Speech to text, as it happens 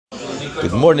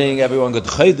Good morning, everyone. Good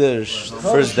Chodesh.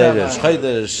 First day of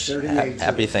Chodesh.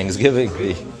 Happy Thanksgiving.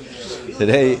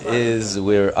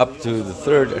 We're up to the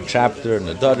third chapter,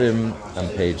 Nedarim, on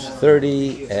page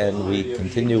 30, and we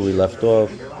continue. We left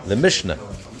off the Mishnah.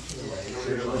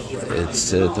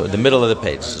 It's the middle of the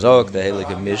page. Zog the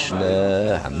Heilige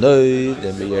Mishnah.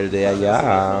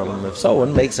 If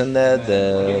someone makes a ned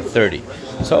 30,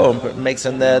 someone makes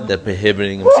a ned that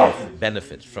prohibiting himself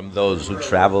benefits from those who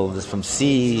travel from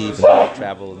sea, even those who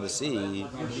travel in the sea,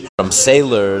 from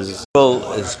sailors.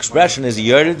 His expression is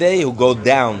Yerdei, who go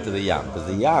down to the Yam, because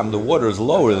the Yam, the water is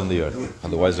lower than the earth.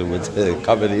 Otherwise, it would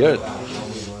cover the earth.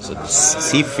 So the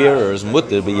seafarers,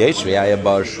 mutter b'yeshvei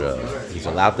ayabarsha. He's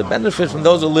allowed to benefit from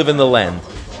those who live in the land.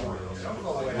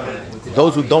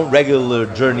 Those who don't regular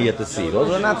journey at the sea. Those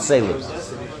are not sailors.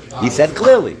 He said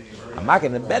clearly, I'm not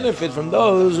going to benefit from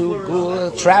those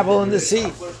who travel in the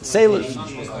sea. Sailors.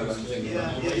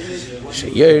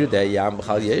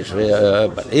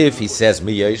 But if he says,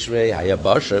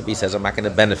 he says, I'm not going to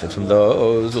benefit from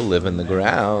those who live in the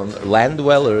ground, land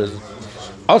dwellers.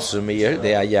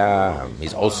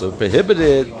 He's also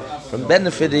prohibited from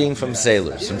benefiting from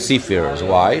sailors, from seafarers.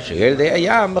 Why?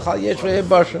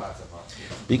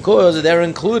 Because they're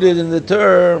included in the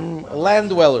term land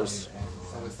dwellers.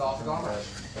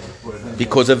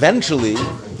 Because eventually,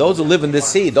 those who live in the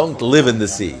sea don't live in the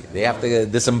sea. They have to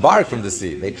disembark from the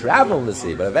sea. They travel in the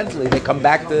sea, but eventually they come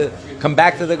back to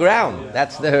the ground.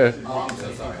 That's their.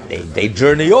 They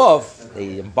journey off.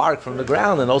 They embark from the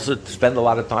ground and also spend a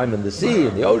lot of time in the sea,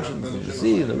 in the oceans, in the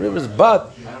sea, in the rivers.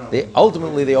 But they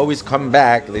always come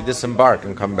back. They disembark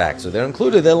and come back. So they're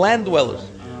included. They're land dwellers.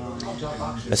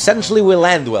 Essentially, we're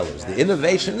land dwellers. The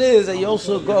innovation is that you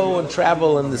also go and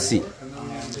travel in the sea.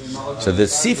 So the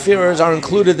seafarers are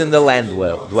included in the land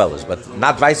dwellers, but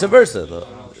not vice versa. The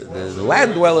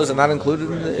land dwellers are not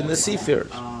included in the seafarers.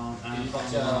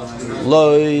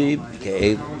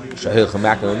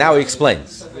 Now he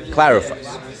explains, clarifies.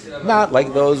 Not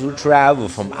like those who travel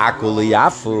from Akku to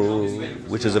Yafu,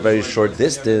 which is a very short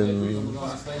distance.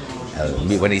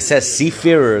 When he says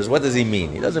seafarers, what does he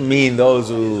mean? He doesn't mean those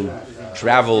who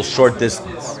travel short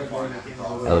distance.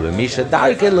 But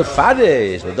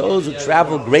those who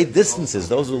travel great distances,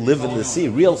 those who live in the sea,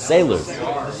 real sailors.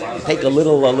 You take a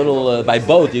little by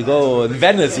boat. You go in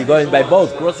Venice. You go in by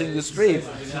boat, crossing the street.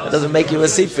 That doesn't make you a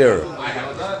seafarer.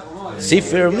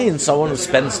 Seafarer means someone who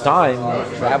spends time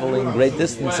traveling great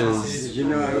distances.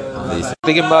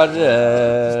 Speaking about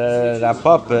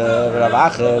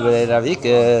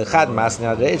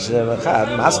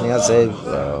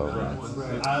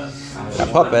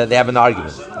they have an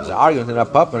argument. There's an argument in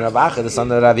Rapapa and Ravacha, the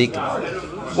son of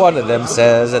Ravika. One of them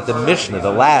says that the Mishnah,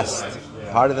 the last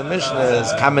part of the Mishnah, is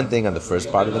commenting on the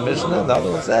first part of the Mishnah. The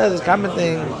other one says is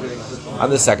commenting on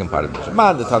the second part of the Mishnah. The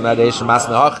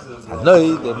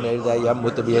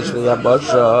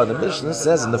Mishnah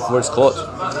says in the first clause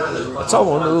that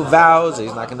someone who vows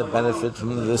he's not going to benefit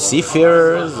from the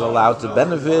seafarers is allowed to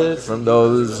benefit from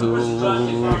those who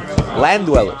land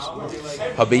dwellers.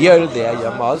 And then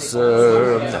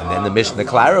the Mishnah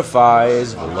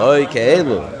clarifies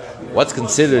what's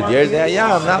considered Yerdei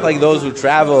Hayam, not like those who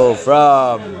travel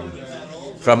from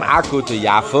Akku to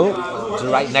Yafu, which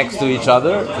are right next to each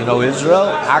other. If you know Israel,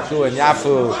 Akku and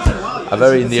Yafu are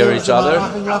very near each other.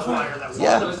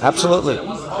 Yeah, absolutely.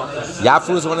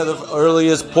 Yafu is one of the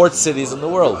earliest port cities in the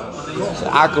world. So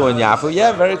Akku and Yafu,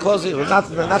 yeah, very close.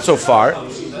 Not so far.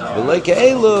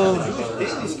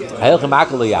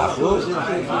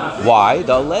 Why?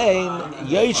 The lane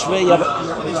Yafu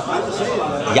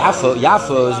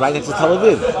is right next to Tel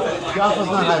Aviv.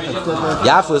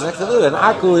 Yafu is next to Tel Aviv, and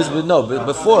Akku is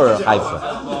before Haifa.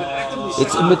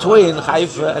 It's in between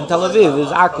Haifa and Tel Aviv is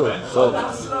Akku. So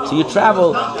you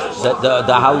travel the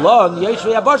Halon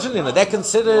Yeshvei Aboshanin. They're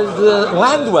considered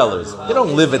land dwellers. They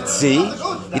don't live at sea.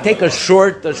 You take a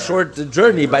short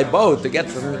journey by boat to get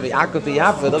from Akku to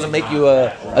Yafa. It doesn't make you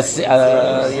a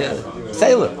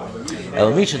sailor.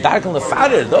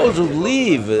 Those who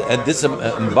leave and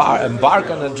embark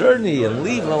on a journey and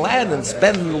leave the land and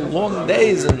spend long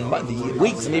days and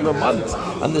weeks and even months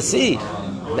on the sea.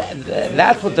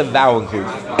 That's what the vow includes.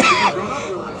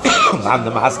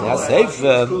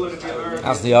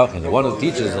 The one who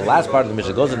teaches the last part of the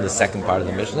Mishnah goes in the second part of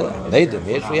the Mishnah.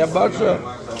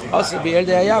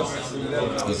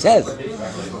 He says,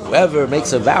 whoever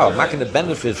makes a vow, I'm not going to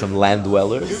benefit from land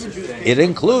dwellers. It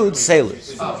includes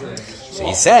sailors. So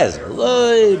he says,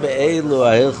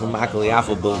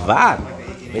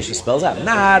 Mishnah spells out,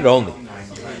 not only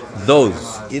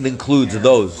those, it includes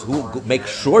those who make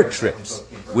short trips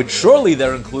which surely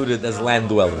they're included as land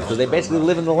dwellers, because they basically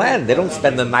live in the land. They don't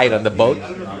spend the night on the boat.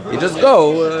 You just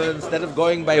go, instead of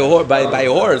going by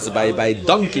horse, by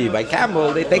donkey, by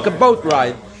camel, they take a boat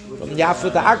ride from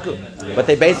Yafu to Akku. But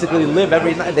they basically live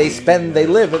every night. They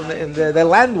live in their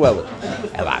land dwellers.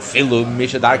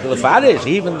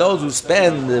 Even those who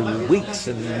spend weeks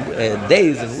and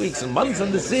days and weeks and months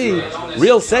on the sea,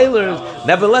 real sailors,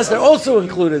 nevertheless, they're also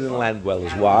included in land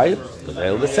dwellers. Why? Because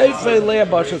at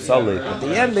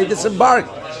the end, they disembark.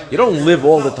 You don't live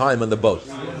all the time on the boat.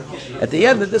 At the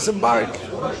end, they disembark.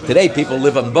 Today, people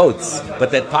live on boats,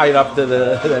 but they're tied up to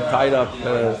the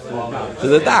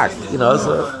dock.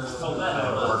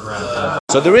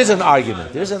 So there is an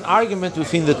argument. There's an argument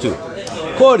between the two.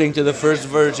 According to the first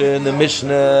version, the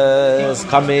Mishnah is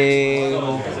coming.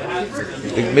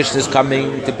 The Mishnah is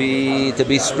coming to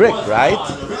be strict, right?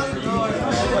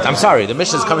 I'm sorry. The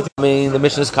Mishnah is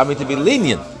coming to be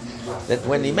lenient. That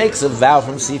when he makes a vow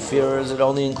from seafarers, it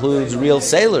only includes real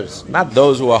sailors, not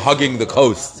those who are hugging the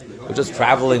coast, or just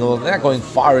traveling. They're not going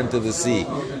far into the sea.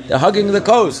 They're hugging the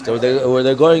coast, or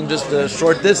they're going just a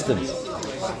short distance.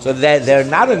 So they're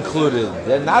not included.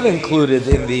 They're not included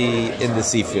in the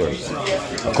seafarers.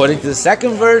 According to the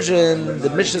second version, the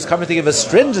Mishnah is coming to give a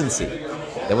stringency.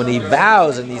 That when he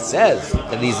vows and he says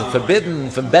that he's forbidden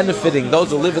from benefiting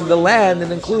those who live in the land, it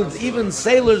includes even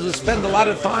sailors who spend a lot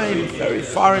of time very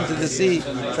far into the sea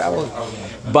traveling.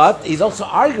 But he's also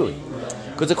arguing,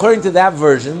 because according to that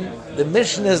version, the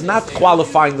Mishnah is not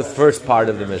qualifying the first part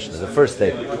of the Mishnah, the first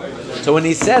statement. So when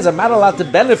he says, I'm not allowed to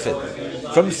benefit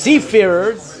from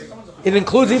seafarers, it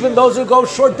includes even those who go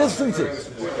short distances.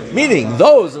 Meaning,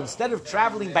 those, instead of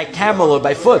traveling by camel or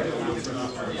by foot,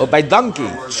 or by donkey,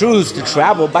 choose to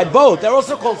travel by boat, they're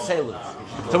also called sailors.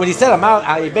 So when he said,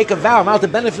 I make a vow, I'm out to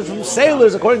benefit from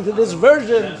sailors, according to this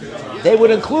version, they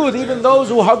would include even those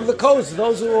who hug the coast,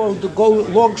 those who go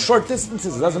long, short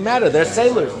distances. It doesn't matter, they're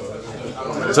sailors.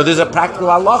 So there's a practical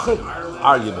halacha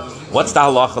argument. What's the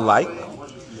halacha like?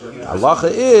 The halacha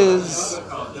is...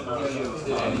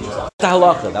 The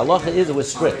halacha is it was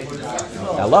strict.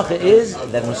 The halacha is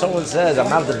that when someone says, I'm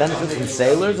not the benefit from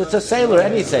sailors, it's a sailor,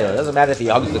 any sailor. It doesn't matter if he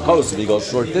hugs the coast, if he goes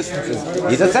short distances.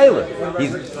 He's a sailor.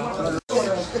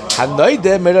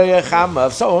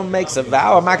 If someone makes a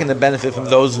vow, I'm not going to benefit from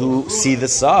those who see the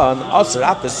sun.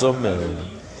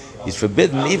 He's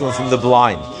forbidden even from the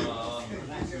blind.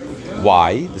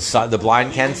 Why? The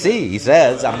blind can't see. He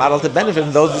says, I'm not allowed to benefit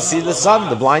from those who see the sun.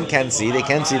 The blind can't see. They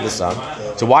can't see the sun.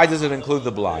 So why does it include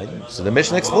the blind? So the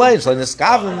Mishnah explains. It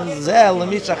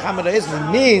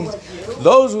means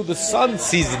those who the sun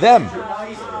sees them.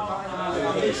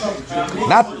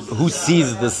 Not who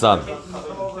sees the sun.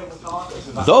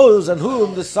 Those on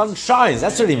whom the sun shines.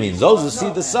 That's what he means. Those who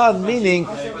see the sun, meaning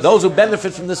those who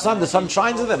benefit from the sun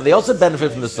shines on them. They also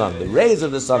benefit from the sun. The rays of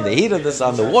the sun, the heat of the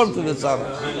sun, the warmth of the sun.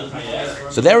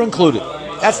 So they're included.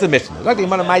 That's the Mishnah.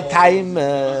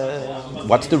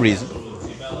 What's the reason?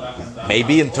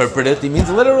 Maybe interpret it, he means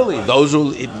literally. Those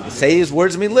who say his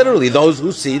words mean literally. Those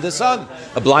who see the sun.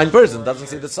 A blind person doesn't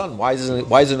see the sun. Why does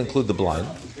it include the blind?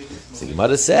 So the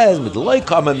Gemara says,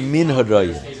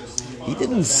 he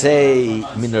didn't say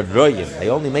min haroyim. They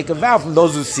only make a vow from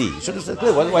those who see. He should have said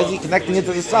clear. Why is he connecting it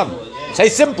to the sun? Say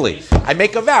simply, I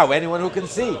make a vow. Anyone who can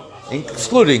see,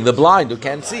 excluding the blind who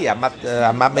can't see. I'm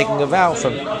not making a vow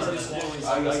from.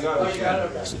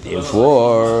 So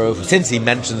therefore, since he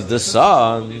mentions the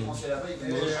sun,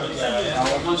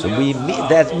 so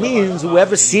that means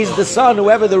whoever sees the sun,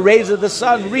 whoever the rays of the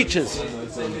sun reaches.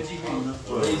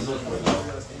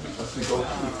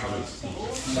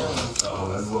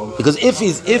 Because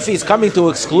if he's coming to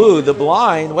exclude the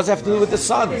blind, what's that have to do with the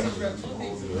sun?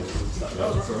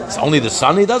 It's only the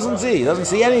sun he doesn't see. He doesn't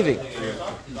see anything.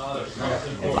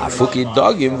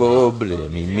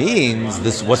 He means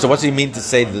this. What's he mean to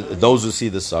say those who see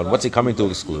the sun? What's he coming to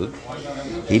exclude?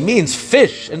 He means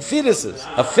fish and fetuses.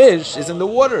 A fish is in the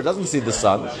water; it doesn't see the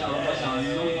sun.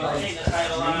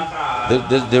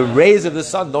 The rays of the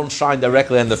sun don't shine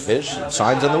directly on the fish; it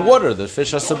shines on the water. The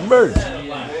fish are submerged.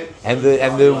 And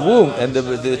the womb and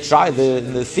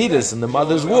the fetus in the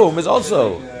mother's womb is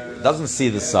also doesn't see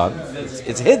the sun.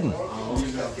 It's hidden.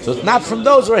 So it's not from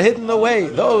those who are hidden away.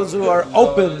 Those who are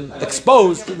open,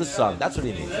 exposed to the sun. That's what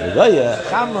he means.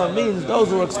 Chama means those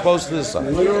who are exposed to the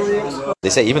sun. They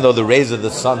say even though the rays of the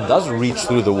sun does reach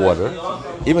through the water,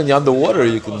 even underwater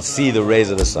you can see the rays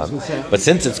of the sun. But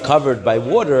since it's covered by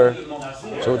water,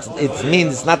 so it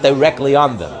means it's not directly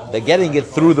on them. They're getting it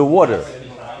through the water.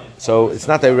 So it's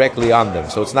not directly on them,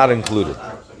 so it's not included.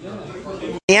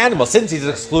 The animal, since he's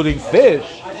excluding fish,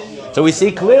 so we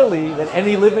see clearly that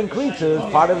any living creature is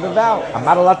part of the vow. I'm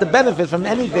not allowed to benefit from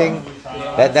anything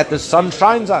that the sun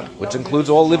shines on, which includes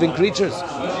all living creatures.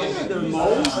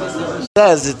 It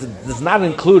says it does not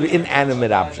include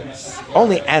inanimate objects,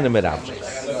 only animate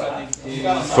objects.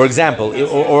 For example,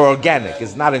 or organic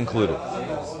is not included.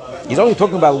 He's only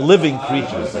talking about living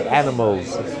creatures, like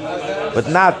animals, but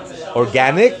not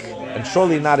organic and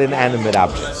surely not inanimate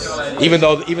objects. Even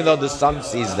though the sun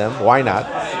sees them, why not?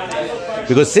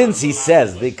 Because since he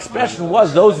says the expression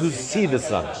was those who see the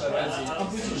sun.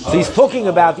 So he's talking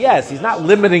about, yes, he's not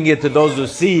limiting it to those who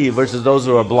see versus those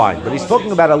who are blind, but he's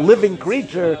talking about a living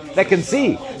creature that can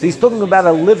see. So he's talking about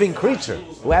a living creature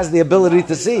who has the ability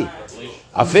to see.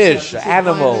 A fish, an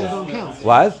animal.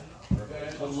 What?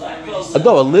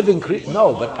 No, a living creature.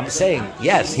 No, but I'm saying,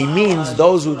 yes, he means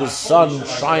those who the sun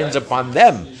shines upon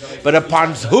them, but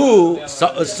upon who?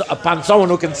 Upon someone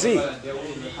who can see.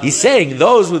 He's saying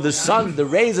those who the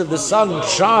rays of the sun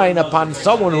shine upon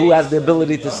someone who has the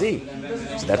ability to see.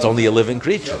 So that's only a living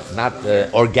creature, not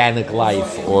organic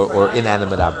life or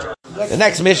inanimate object. The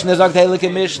next mission is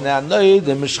Agdeilik Mishnah.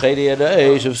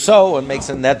 If so, it makes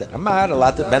a net. Amar a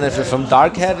lot to benefit from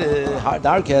dark heads.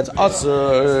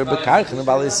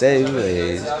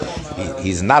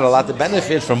 He's not allowed to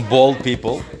benefit from bald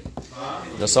people.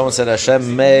 Someone said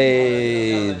Hashem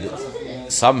made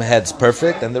some heads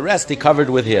perfect and the rest he covered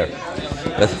with hair.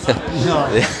 But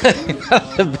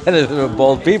the benefit of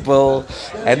bald people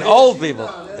and old people.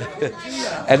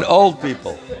 And old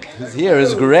people. His hair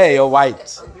is gray or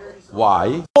white.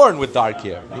 Why? Born with dark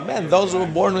hair. He meant those who were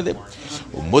born with it.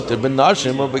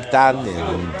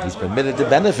 He's permitted to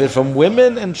benefit from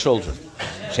women and children.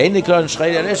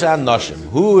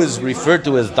 Who is referred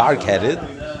to as dark-headed?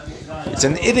 It's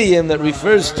an idiom that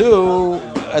refers to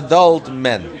adult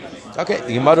men. Okay,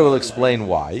 the Gemara will explain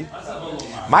why.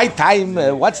 My time,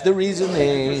 what's the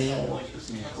reasoning?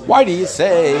 Why do you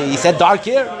say, he said dark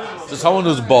hair? So someone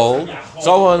who's bald,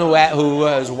 someone who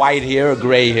has white hair or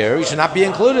gray hair, he should not be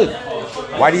included.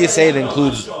 Why do you say it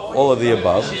includes all of the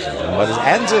above? But his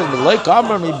answer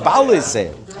is,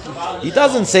 he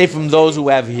doesn't say from those who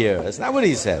have hair. That's not what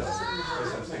he says.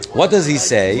 What does he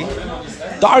say?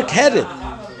 Dark-headed.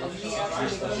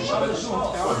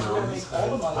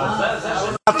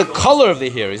 Not the color of the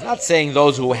hair. He's not saying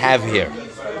those who have hair.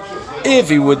 If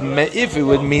he would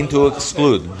mean to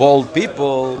exclude bald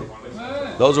people,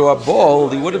 those who are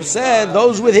bald, he would have said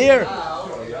those with hair.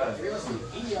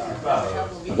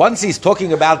 Once he's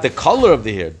talking about the color of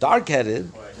the hair,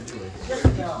 dark-headed,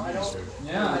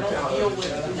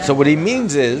 so what he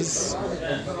means is,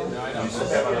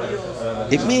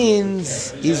 it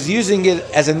means he's using it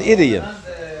as an idiom.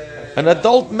 An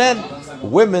adult man,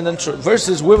 women and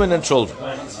versus women and children.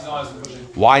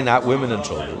 Why not women and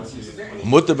children?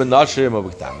 My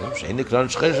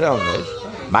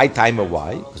time of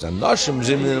why?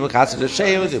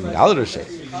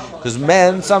 Because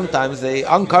men, sometimes they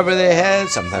uncover their head,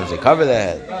 sometimes they cover their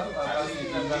head.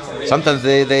 Sometimes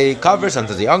they cover,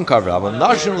 sometimes they uncover. Women,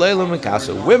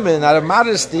 out of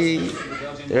modesty,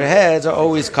 their heads are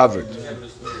always covered.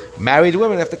 Married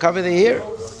women have to cover their hair.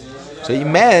 So he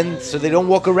meant, so they don't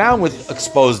walk around with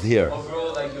exposed hair.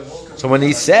 So when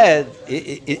he said,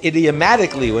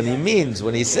 idiomatically, when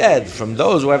he said from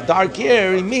those who have dark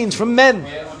hair, he means from men.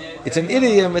 It's an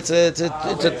idiom, it's a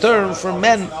term for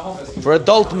men, for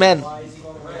adult men.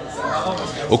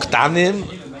 Uktanim,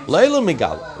 leilu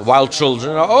migal, while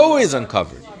children are always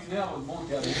uncovered.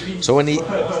 So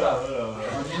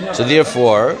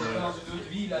therefore,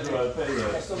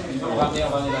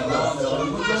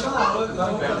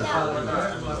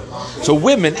 so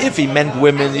women, if he meant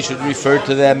women, he should refer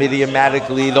to them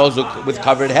idiomatically, those with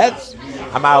covered heads.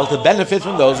 I'm able to benefit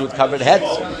from those with covered heads.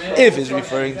 If he's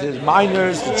referring to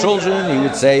minors, to children, he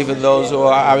would say for those who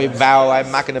are,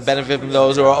 I'm not going to benefit from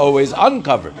those who are always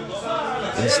uncovered.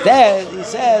 Instead, he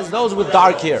says those with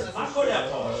dark hair.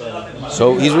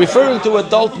 So he's referring to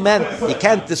adult men. He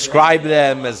can't describe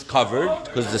them as covered,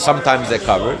 because sometimes they're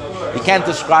covered. He can't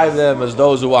describe them as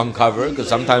those who uncover, because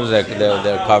sometimes they're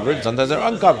covered, sometimes they're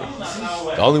uncovered.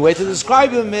 The only way to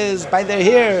describe them is by their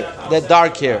hair, their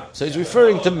dark hair. So he's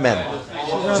referring to men.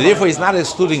 So therefore he's not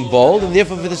excluding bald, and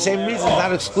therefore for the same reason he's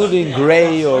not excluding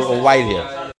gray or white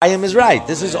hair. Ayam is right.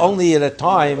 This is only in the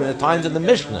times of the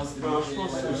Mishnah.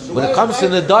 When it comes to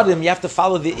Nedarim, you have to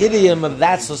follow the idiom of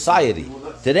that society.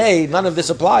 Today, none of this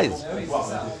applies.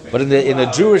 But in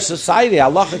a Jewish society, a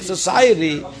halachic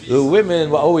society, the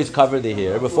women will always cover their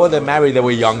hair. Before they're married, they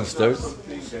were youngsters.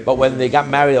 But when they got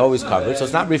married, they're always covered. So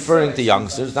it's not referring to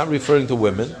youngsters, it's not referring to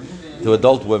women, to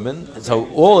adult women. So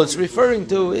all it's referring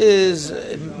to is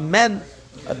men,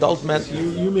 adult men.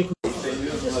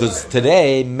 Because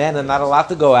today, men are not allowed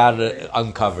to go out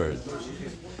uncovered.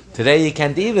 Today you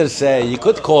can't either say, you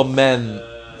could call men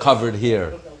covered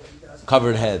here,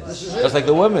 covered heads, just like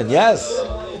the women, yes.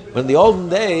 But in the olden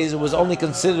days, it was only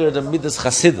considered a midas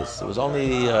chasidus. It was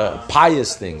only a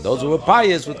pious thing. Those who were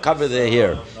pious would cover their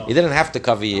hair. You didn't have to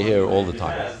cover your hair all the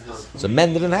time. So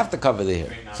men didn't have to cover their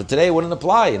hair. So today it wouldn't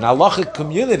apply. In the halachic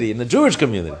community, in the Jewish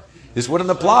community, this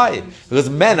wouldn't apply. Because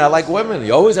men are like women.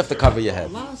 You always have to cover your head.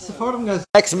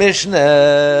 Next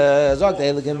Mishnah, sagt the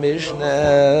Heilige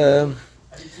Mishnah,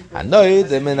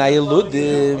 Anoidim and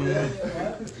Ayeludim.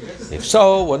 If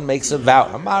so, one makes a vow.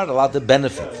 I'm not allowed to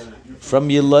benefit from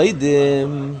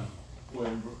Yeloidim.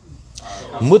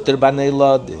 Mutter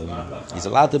Baneilodim. He's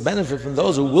allowed to benefit from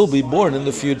those who will be born in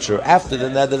the future after the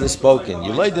Neder is spoken.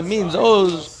 Yeloidim means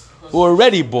those who are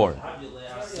already born,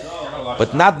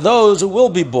 but not those who will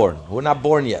be born, who are not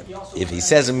born yet. If he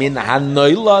says min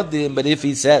hanoilodim, but if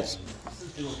he says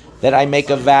that I make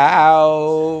a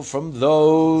vow from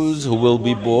those who will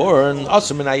be born,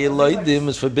 also min hayeloidim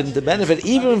is forbidden to benefit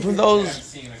even from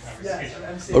those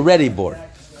already born.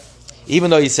 Even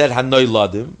though he said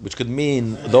hanoilodim, which could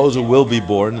mean those who will be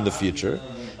born in the future,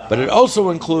 but it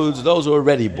also includes those who are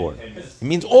already born. It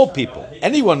means all people.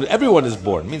 Everyone is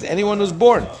born. It means anyone who's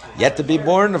born. Yet to be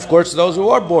born, of course, those who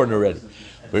are born already.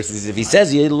 Versus if he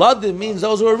says Yelad, it means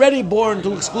those who are already born,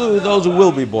 to exclude those who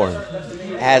will be born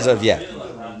as of yet.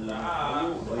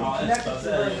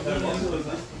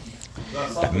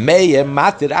 Meir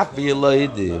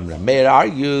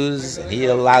argues, and he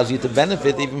allows you to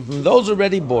benefit even from those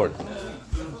already born.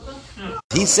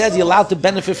 He says you're allowed to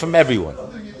benefit from everyone.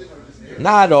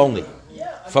 Not only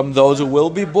from those who will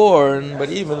be born, but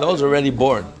even those already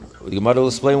born. The Gemara will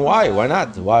explain why. Why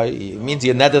not? Why? It means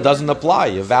your neder doesn't apply.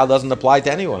 Your vow doesn't apply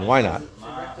to anyone. Why not?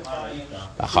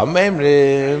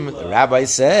 The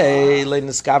rabbis say,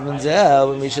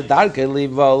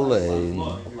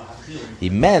 he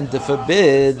meant to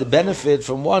forbid the benefit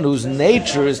from one whose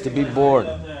nature is to be born.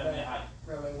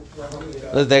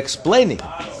 They're explaining.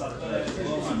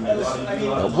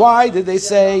 Now, why did they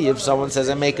say if someone says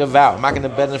I make a vow, I'm not going to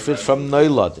benefit from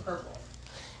noilad?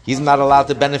 He's not allowed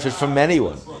to benefit from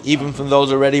anyone, even from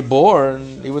those already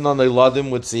born, even though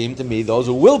noiladim would seem to me those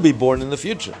who will be born in the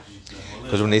future.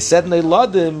 Because when they said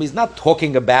noiladim, he's not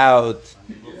talking about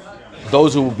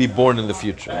those who will be born in the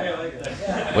future.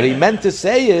 What he meant to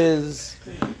say is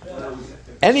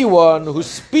anyone whose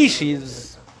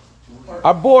species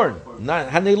are born. Not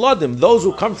haniladim, those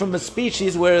who come from a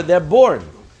species where they're born.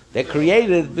 They're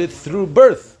created through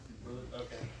birth.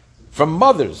 From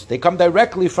mothers. They come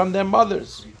directly from their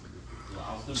mothers.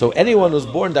 So anyone who's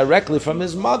born directly from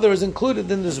his mother is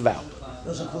included in this vow.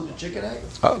 Does it include the chicken egg?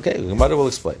 Okay, the mother will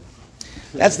explain.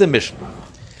 That's the mission.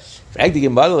 According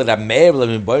to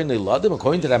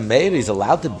the Meir, he's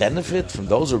allowed to benefit from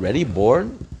those already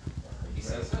born.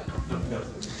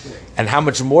 And how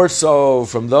much more so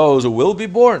from those who will be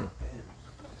born?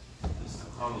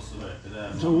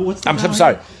 So what's I'm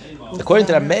sorry. According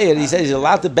to the Meir, he says he's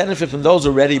allowed to benefit from those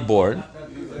already born.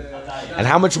 And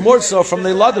how much more so from the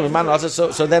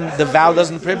Ladim? So then the vow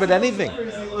doesn't prohibit anything.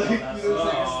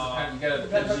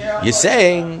 You're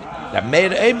saying that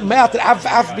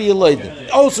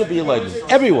also be Eloidim.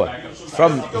 Everyone.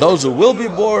 From those who will be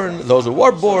born, those who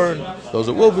were born, those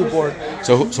who will be born.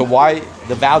 So why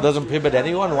the vow doesn't prohibit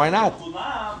anyone? Why not?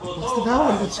 What's the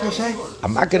vow? What's it going to say?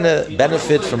 I'm not going to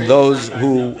benefit from those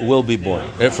who will be born,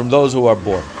 from those who are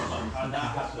born,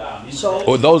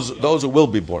 or those who will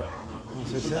be born.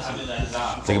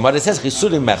 The Gemara says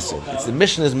Chisurim Mechser. The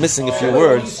mission is missing a few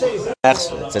words.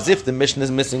 It's as if the mission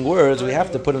is missing words. We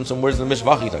have to put in some words in the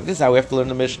Mishvach. This is how we have to learn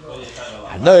the mission.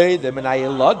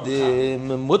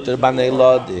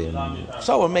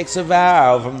 So one makes a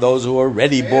vow from those who are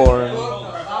already born.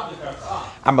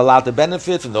 I'm allowed to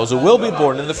benefit from those who will be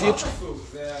born in the future.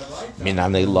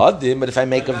 But if I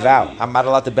make a vow, I'm not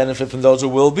allowed to benefit from those who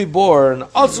will be born.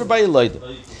 Also by Eloidim.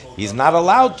 He's not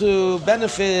allowed to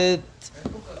benefit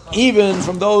even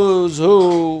from those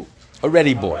who are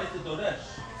already born.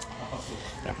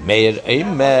 Meir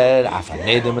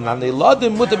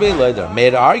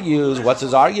argues, what's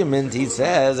his argument? He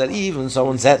says that even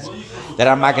someone says that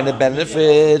I'm not going to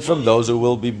benefit from those who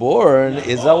will be born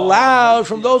is allowed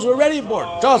from those who are already born.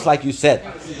 Just like you said.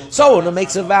 Someone who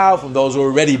makes a vow from those who are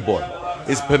already born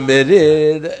is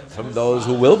permitted from those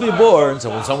who will be born. So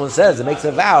when someone says it makes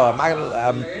a vow,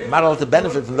 I'm not allowed to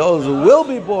benefit from those who will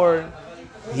be born,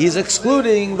 he's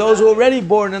excluding those who are already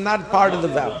born and not part of the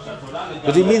vow.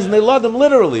 Because he means Neiladim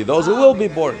literally, those who will be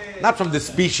born, not from the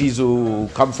species who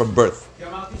come from birth.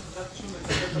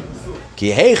 Ki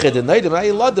heiche the Nedarim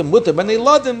Eiladim mutter ben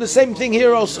Eiladim. The same thing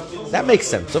here also. That makes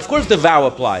sense. Of course, the vow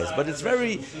applies, but it's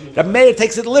very. Rab Meir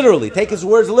takes it literally. Take his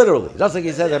words literally. Just like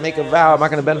he says, "I make a vow. I'm not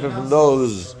going to benefit from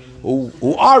those who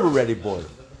are already born."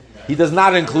 He does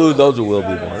not include those who will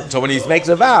be born. So when he makes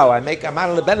a vow, I'm not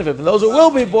going to benefit from those who will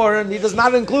be born. He does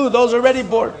not include those already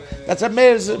born. That's a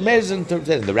Meir's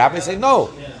interpretation. The rabbis say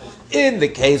no. In the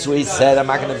case where he said, I'm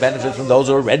not going to benefit from those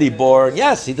who are already born,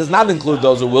 yes, he does not include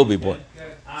those who will be born.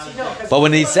 But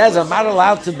when he says, I'm not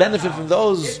allowed to benefit from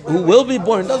those who will be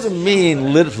born, it doesn't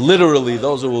mean literally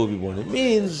those who will be born. It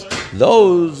means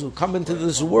those who come into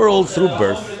this world through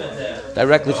birth,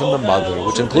 directly from the mother,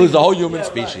 which includes the whole human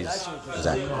species.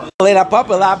 Exactly. Do we want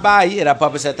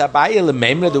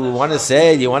to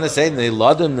say,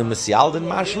 Neiladim the Mesialdin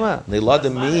Mashma?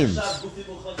 Neiladim means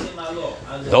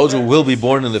those who will be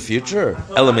born in the future.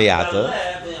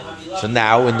 Elamiyata. So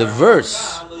now in the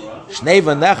verse, we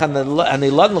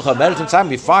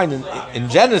find in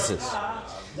Genesis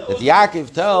that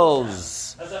Yaakov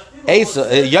tells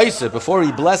Yosef, before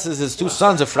he blesses his two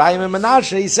sons, Ephraim and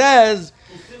Menashe, he says,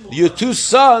 your two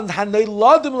sons,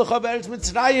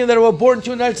 that were born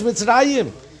to in Eretz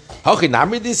Mitzrayim.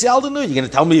 You're going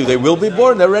to tell me they will be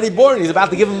born? They're already born. He's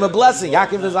about to give them a blessing.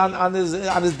 Yaakov is on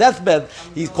his deathbed.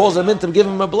 He calls them in to give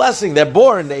him a blessing. They're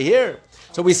born. They're here.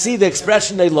 So we see the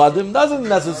expression they love him doesn't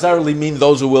necessarily mean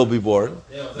those who will be born.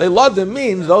 They love him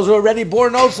means those who are already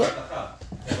born also.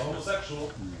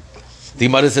 The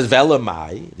mother says,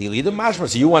 "Velamai." The leader mashma.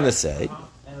 So you want to say,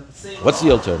 what's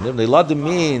the alternative? They love him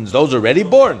means those already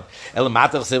born.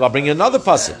 Elamata says, I'll bring you another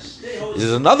pasuk. This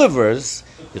is another verse.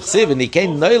 And he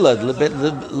came Noilad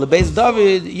lebeis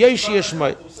David Yoshi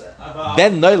Yishmai.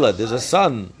 Ben Noilad is a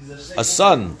son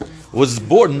was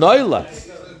born Noilad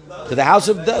to the house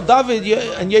of David,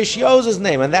 and Yoshio is his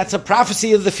name, and that's a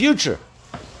prophecy of the future.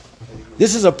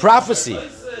 This is a prophecy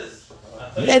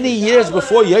many years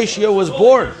before Yoshio was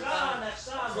born.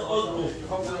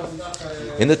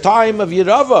 In the time of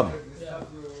Yeravam,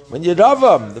 when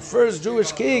Yeravam, the first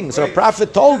Jewish king, so a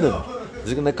prophet told him,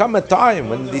 there's going to come a time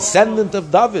when the descendant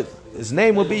of David, his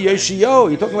name will be Yoshio.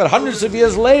 You're talking about hundreds of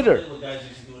years later.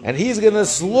 And he's going to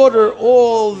slaughter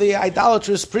all the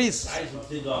idolatrous priests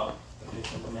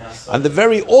on the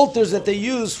very altars that they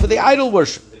use for the idol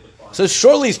worship. So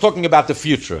surely he's talking about the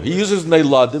future. He uses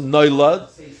Noilad.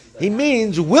 He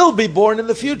means will be born in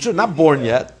the future, not born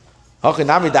yet. Yoshio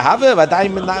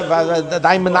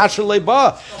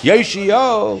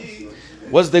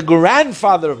was the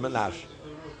grandfather of Menashe.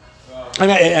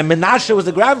 And Menashe was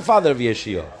the grandfather of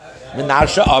Yeshio.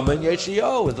 Menashe, Amen,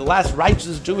 Yeshio was the last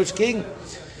righteous Jewish king. It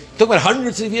took about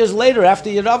hundreds of years later after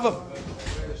Yeravam.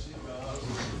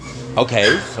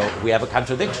 Okay, so we have a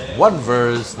contradiction. One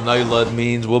verse, Noilad,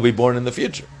 means will be born in the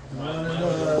future.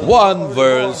 One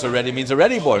verse already means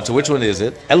already born. So which one is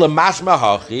it?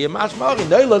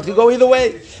 Noilad can go either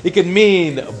way. It can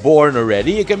mean born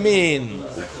already. It can mean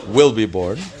will be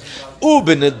born.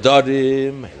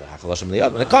 Nedarim.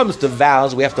 When it comes to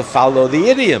vows, we have to follow the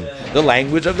idiom, the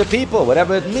language of the people,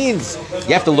 whatever it means.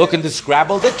 You have to look in the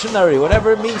Scrabble dictionary,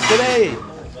 whatever it means today.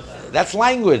 That's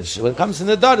language. When it comes to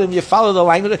Nedarim, you follow the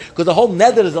language, because the whole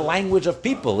Neder is the language of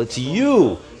people. It's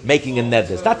you making a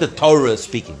Neder. It's not the Torah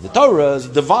speaking. The Torah is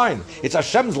divine. It's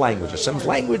Hashem's language. Hashem's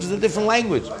language is a different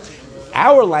language.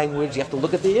 Our language, you have to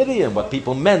look at the idiom, what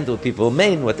people meant, what people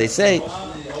mean, what they say.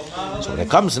 So when it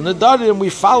comes to Nedarim,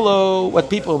 we follow what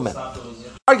people meant.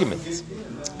 Arguments.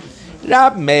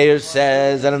 Rab Meir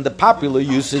says that in the popular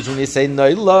usage, when you say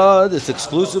Noilad, it's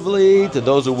exclusively to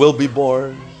those who will be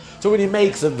born. So when he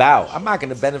makes a vow, I'm not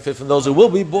going to benefit from those who will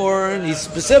be born, he's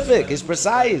specific, he's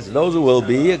precise. Those who will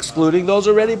be, excluding those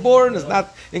already born, is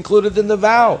not included in the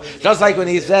vow. Just like when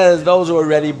he says those who are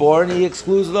already born, he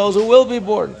excludes those who will be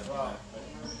born.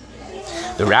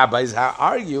 The rabbis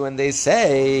argue and they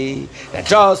say that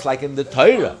just like in the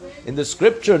Torah, in the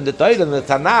scripture, in the Torah, in the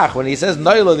Tanakh, when he says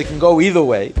Noilad, it can go either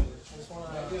way.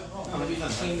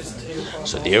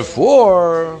 So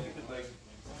therefore,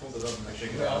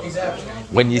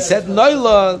 when you said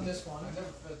Noilad,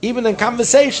 even in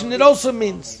conversation, it also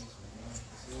means.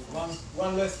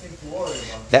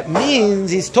 That means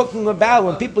he's talking about,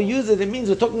 when people use it, it means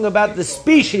we're talking about the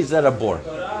species that are born.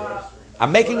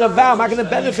 I'm making a vow, I'm not going to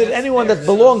benefit anyone that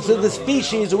belongs to the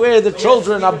species where the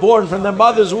children are born from their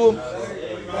mother's womb.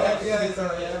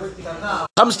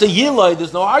 Comes to Yiloid,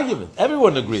 there's no argument.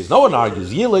 Everyone agrees. No one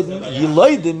argues.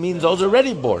 Yiloid means those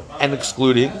already born, and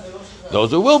excluding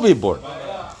those who will be born.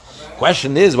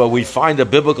 Question is, well, we find a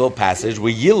biblical passage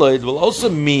where Yiloid will also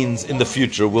means in the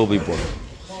future will be born.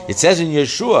 It says in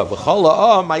Yeshua,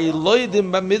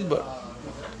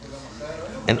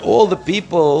 and all the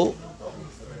people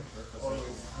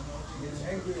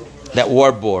that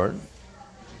were born.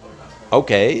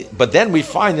 Okay, but then we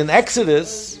find in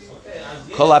Exodus,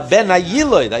 Pare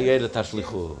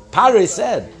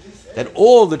said that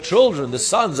all the children, the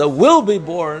sons that will be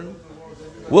born,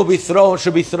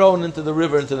 should be thrown into the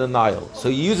river, into the Nile. So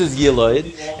he uses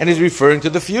Yiloid, and he's referring to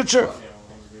the future.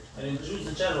 And in Jews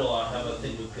in general, I have a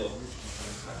thing with guilt.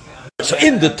 So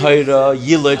in the Torah,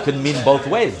 Yiloid can mean both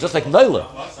ways, just like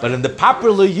Noila. But in the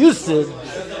popular usage,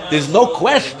 there's no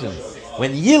question.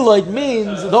 When Yiloid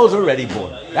means those already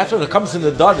born. That's when it comes to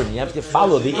the Nedarim. You have to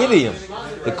follow the idiom,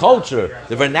 the culture,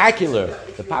 the vernacular,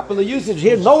 the popular usage.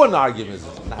 Here, no one argues.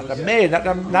 Not the mayor,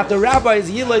 not the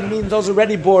rabbis. Yiloid means those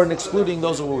already born, excluding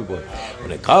those who will be born.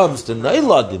 When it comes to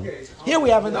Neiladim, here we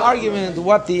have an argument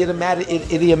what the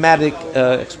idiomatic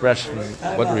expression,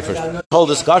 what it refers to. The whole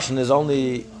discussion is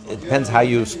only, it depends how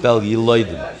you spell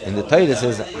Yiloidim. In the Torah it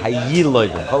says,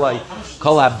 Ha-Yiloidim.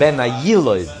 Kol ha-ben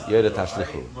ha-Yiloid, yored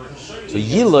tashlichu. So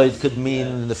Yiloid could mean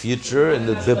in the future, in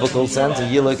the biblical sense,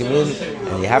 and Yiloid can mean,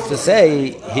 and you have to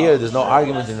say, here there's no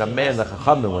argument in Rameir and the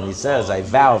Chachamim when he says, I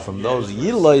vow from those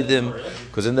Yiloidim,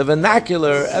 because in the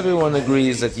vernacular, everyone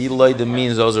agrees that Yiloidim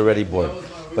means those already born.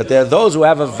 But there are those who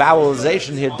have a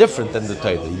vowelization here different than the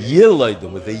Torah.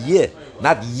 Yiloidim with a Yi,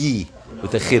 not Yi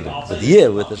with a Chidin, but Yi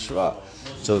with a Shra.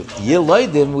 So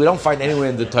Yiloidim, we don't find anywhere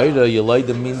in the Torah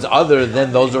Yiloidim means other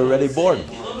than those already born.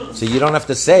 So you don't have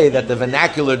to say that the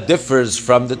vernacular differs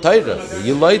from the Torah. The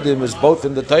Yiloidim is both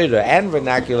in the Torah and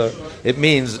vernacular. It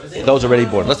means those already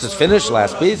born. Let's just finish,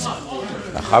 last piece.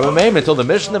 Until the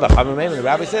Mishnah, the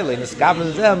Rabbi said, it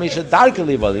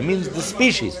means the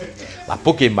species.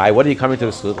 What are you coming to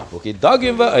the school?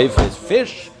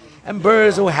 Fish and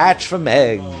birds who hatch from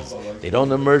eggs. They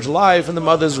don't emerge live from the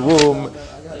mother's womb.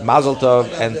 Mazel Tov,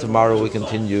 and tomorrow we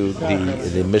continue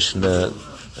the Mishnah.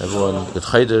 Everyone, good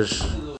Chodesh.